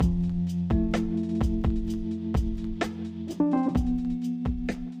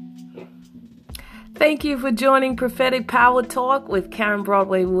Thank you for joining Prophetic Power Talk with Karen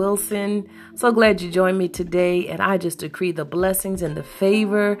Broadway Wilson. So glad you joined me today, and I just decree the blessings and the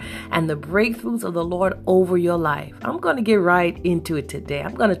favor and the breakthroughs of the Lord over your life. I'm going to get right into it today.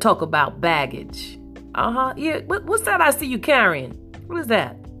 I'm going to talk about baggage. Yeah, what's that I see you carrying? What is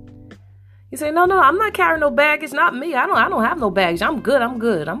that? You say, no, I'm not carrying no baggage. Not me. I don't have no baggage. I'm good.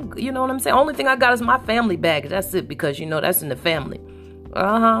 You know what I'm saying? Only thing I got is my family baggage. That's it, because that's in the family.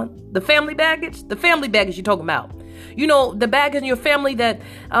 The family baggage you're talking about. The baggage in your family that,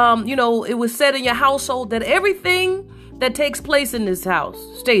 it was said in your household that everything that takes place in this house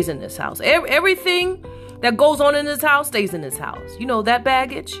stays in this house. Everything that goes on in this house stays in this house. That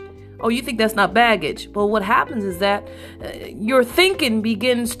baggage. Oh, you think that's not baggage? Well, what happens is that your thinking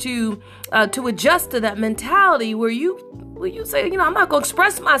begins to adjust to that mentality where you say, I'm not going to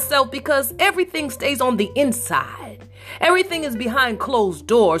express myself because everything stays on the inside. Everything is behind closed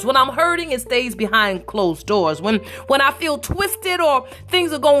doors. When I'm hurting, it stays behind closed doors. When I feel twisted or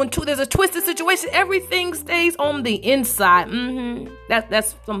things are there's a twisted situation, everything stays on the inside.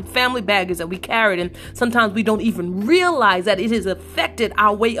 That's some family baggage that we carried, and sometimes we don't even realize that it has affected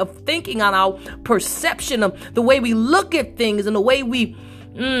our way of thinking, on our perception of the way we look at things and the way we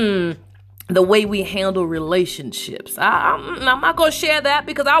handle relationships. I'm not going to share that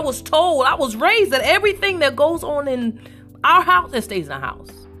because I was raised that everything that goes on in our house, it stays in our house.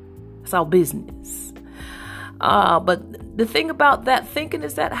 It's our business. But the thing about that thinking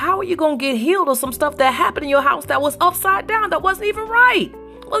is that how are you going to get healed of some stuff that happened in your house that was upside down, that wasn't even right?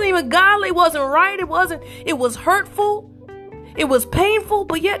 It wasn't even godly. It wasn't right. It was hurtful. It was painful,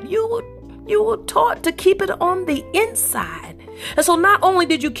 but yet you were taught to keep it on the inside. And so not only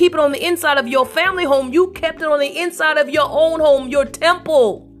did you keep it on the inside of your family home, you kept it on the inside of your own home, your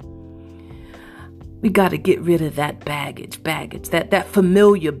temple. We got to get rid of that baggage, that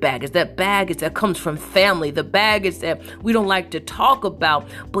familiar baggage, that baggage that comes from family, the baggage that we don't like to talk about,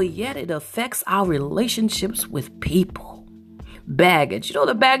 but yet it affects our relationships with people. Baggage.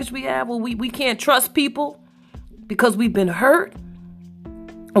 The baggage we have where we can't trust people because we've been hurt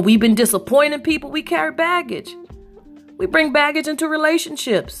or we've been disappointing people. We carry baggage. We bring baggage into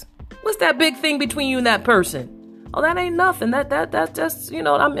relationships. What's that big thing between you and that person? Oh, that ain't nothing. That's just,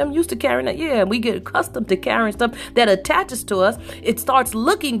 I'm used to carrying that. Yeah, we get accustomed to carrying stuff that attaches to us. It starts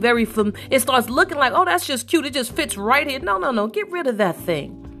looking like, oh, that's just cute. It just fits right here. No. Get rid of that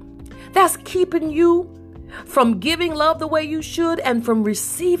thing. That's keeping you from giving love the way you should and from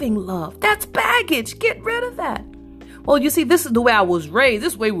receiving love. That's baggage. Get rid of that. Well, you see, this is the way I was raised.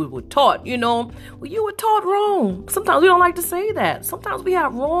 This way we were taught, Well, you were taught wrong. Sometimes we don't like to say that. Sometimes we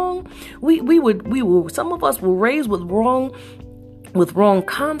have wrong. Some of us were raised with wrong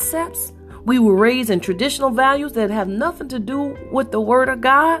concepts. We were raised in traditional values that have nothing to do with the word of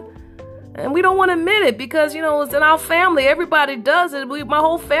God. And we don't want to admit it because, it's in our family. Everybody does it. My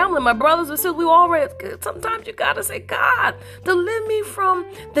whole family, my brothers and sisters, we all raised. Sometimes you got to say, God, deliver me from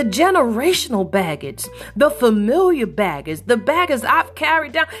the generational baggage, the familiar baggage, the baggage I've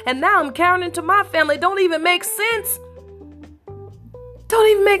carried down. And now I'm carrying into my family. It don't even make sense.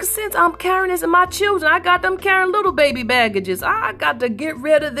 I'm carrying this in my children. I got them carrying little baby baggages. I got to get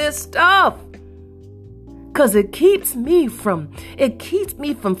rid of this stuff. Because it keeps me from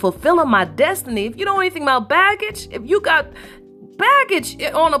fulfilling my destiny. If you know anything about baggage, if you got baggage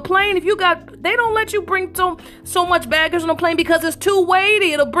on a plane, they don't let you bring so much baggage on a plane because it's too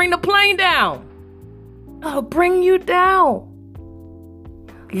weighty. It'll bring the plane down. It'll bring you down.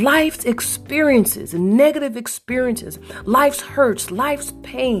 Life's experiences and negative experiences, life's hurts, life's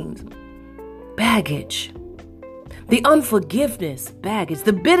pains, baggage. The unforgiveness, baggage.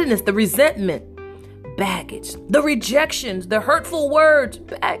 The bitterness, the resentment, baggage. The rejections, the hurtful words,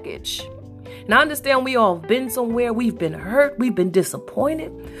 baggage. And I understand we all have been somewhere. We've been hurt. We've been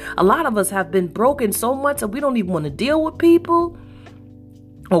disappointed. A lot of us have been broken so much that we don't even want to deal with people.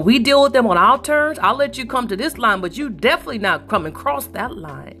 Or we deal with them on our terms. I'll let you come to this line, but you definitely not come and cross that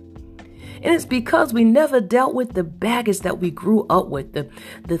line. And it's because we never dealt with the baggage that we grew up with,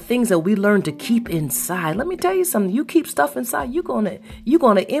 the things that we learned to keep inside. Let me tell you something. You keep stuff inside, you're gonna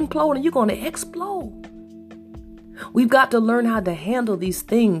implode and you're gonna explode. We've got to learn how to handle these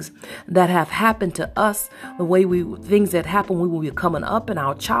things that have happened to us, things that happen when we were coming up in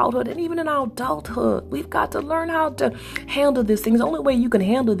our childhood and even in our adulthood. We've got to learn how to handle these things. The only way you can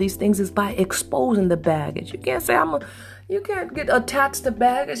handle these things is by exposing the baggage. You can't say you can't get attached to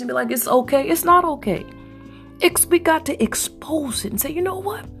baggage and be like, it's okay. It's not okay. We got to expose it and say, you know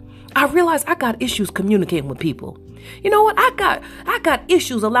what? I realize I got issues communicating with people. You know what? I got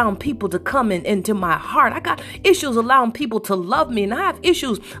issues allowing people to come into my heart. I got issues allowing people to love me. And I have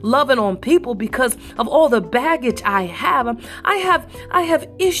issues loving on people because of all the baggage I have. I have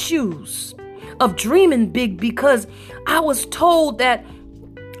issues of dreaming big because I was told that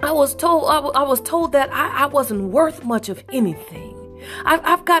I was told that I wasn't worth much of anything.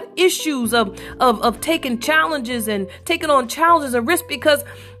 I've got issues of taking challenges and taking on challenges and risks because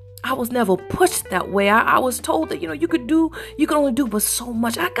I was never pushed that way. I was told that, you can only do but so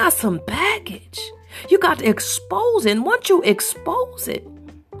much. I got some baggage. You got to expose it. And once you expose it,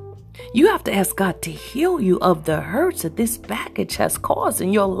 you have to ask God to heal you of the hurts that this baggage has caused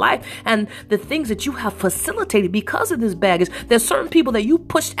in your life and the things that you have facilitated because of this baggage. There's certain people that you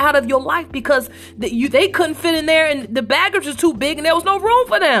pushed out of your life because they couldn't fit in there and the baggage was too big and there was no room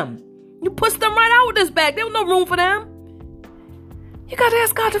for them. You pushed them right out with this bag. There was no room for them. You got to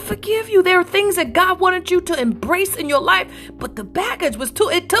ask God to forgive you. There are things that God wanted you to embrace in your life, but the baggage was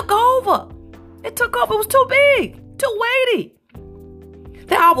it took over. It took over. It was too big, too weighty.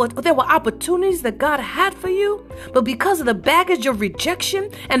 There were opportunities that God had for you, but because of the baggage of rejection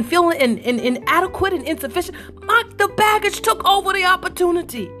and feeling inadequate and insufficient, the baggage took over the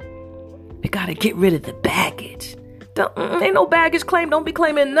opportunity. We got to get rid of the baggage. Ain't no baggage claim. Don't be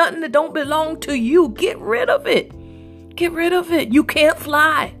claiming nothing that don't belong to you. Get rid of it. Get rid of it. You can't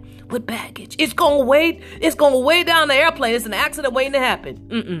fly with baggage. It's gonna weigh down the airplane. It's an accident waiting to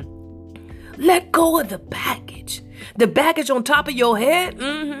happen. Let go of the baggage. The baggage on top of your head.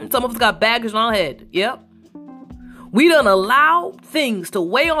 Some of us got baggage on our head. Yep. We done allow things to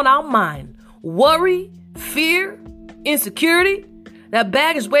weigh on our mind. Worry, fear, insecurity. That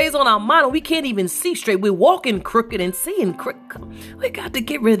baggage weighs on our mind and we can't even see straight. We're walking crooked and seeing crooked. We got to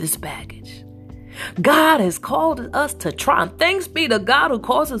get rid of this baggage. God has called us to triumph. Thanks be to God who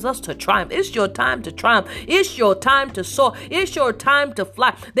causes us to triumph. It's your time to triumph. It's your time to soar. It's your time to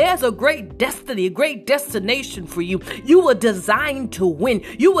fly. There's a great destiny, a great destination for you. You were designed to win.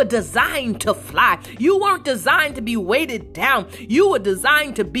 You were designed to fly. You weren't designed to be weighted down. You were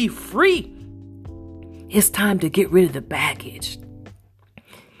designed to be free. It's time to get rid of the baggage.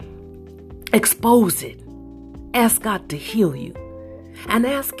 Expose it. Ask God to heal you. And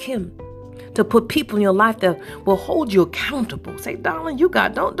ask Him to put people in your life that will hold you accountable. Say, darling,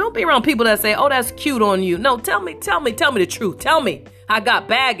 don't be around people that say, oh, that's cute on you. No, tell me the truth. Tell me I got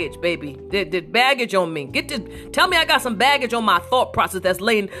baggage, baby. There's baggage on me. Tell me I got some baggage on my thought process that's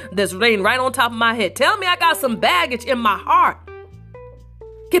laying right on top of my head. Tell me I got some baggage in my heart.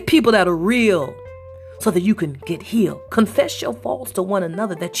 Get people that are real so that you can get healed. Confess your faults to one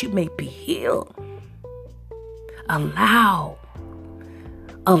another that you may be healed.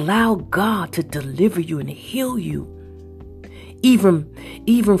 Allow God to deliver you and heal you,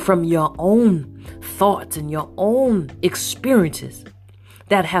 even from your own thoughts and your own experiences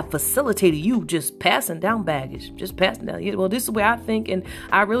that have facilitated you just passing down baggage, just passing down. Well, this is the way I think, and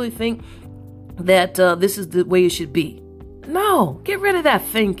I really think that this is the way it should be. No, get rid of that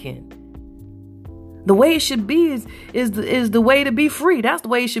thinking. The way it should be is the way to be free. That's the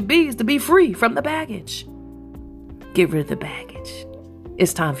way it should be, is to be free from the baggage. Get rid of the baggage.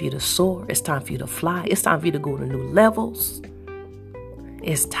 It's time for you to soar. It's time for you to fly. It's time for you to go to new levels.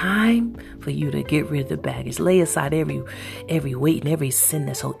 It's time for you to get rid of the baggage. Lay aside every weight and every sin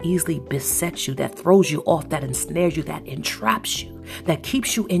that so easily besets you, that throws you off, that ensnares you, that entraps you, that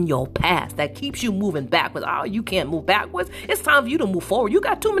keeps you in your past, that keeps you moving backwards. Oh, you can't move backwards. It's time for you to move forward. You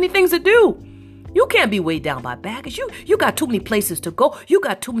got too many things to do. You can't be weighed down by baggage. You got too many places to go. You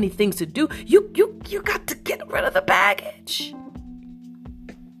got too many things to do. You got to get rid of the baggage.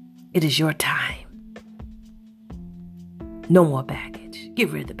 It is your time. No more baggage. Get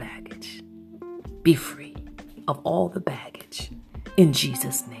rid of the baggage. Be free of all the baggage in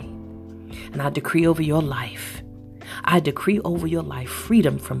Jesus' name. And I decree over your life. I decree over your life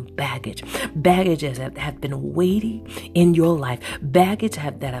freedom from baggage. Baggages that have been weighty in your life. Baggage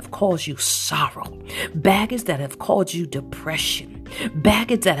that have caused you sorrow. Baggage that have caused you depression.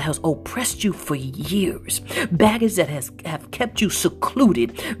 Baggage that has oppressed you for years. Baggage that have kept you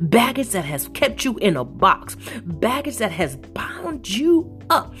secluded. Baggage that has kept you in a box. Baggage that has bound you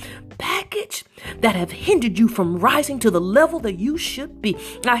up. Baggage that have hindered you from rising to the level that you should be.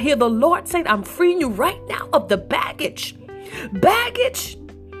 I hear the Lord saying, I'm freeing you right now of the baggage. Baggage,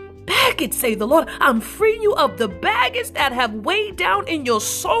 say the Lord. I'm freeing you of the baggage that have weighed down in your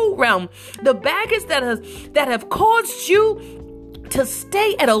soul realm. The baggage that have caused you to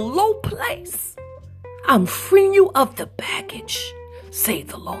stay at a low place. I'm freeing you of the baggage, say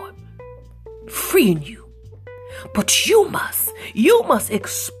the Lord. Freeing you. But you must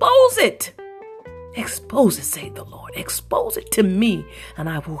expose it. Expose it, say the Lord. Expose it to me, and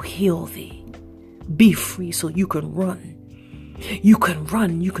I will heal thee. Be free so you can run. You can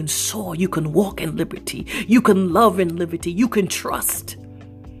run, you can soar, you can walk in liberty. You can love in liberty. You can trust.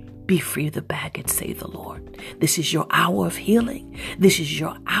 Be free of the baggage, say the Lord. This is your hour of healing. This is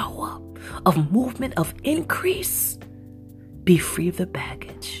your hour of movement, of increase. Be free of the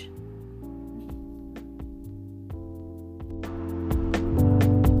baggage.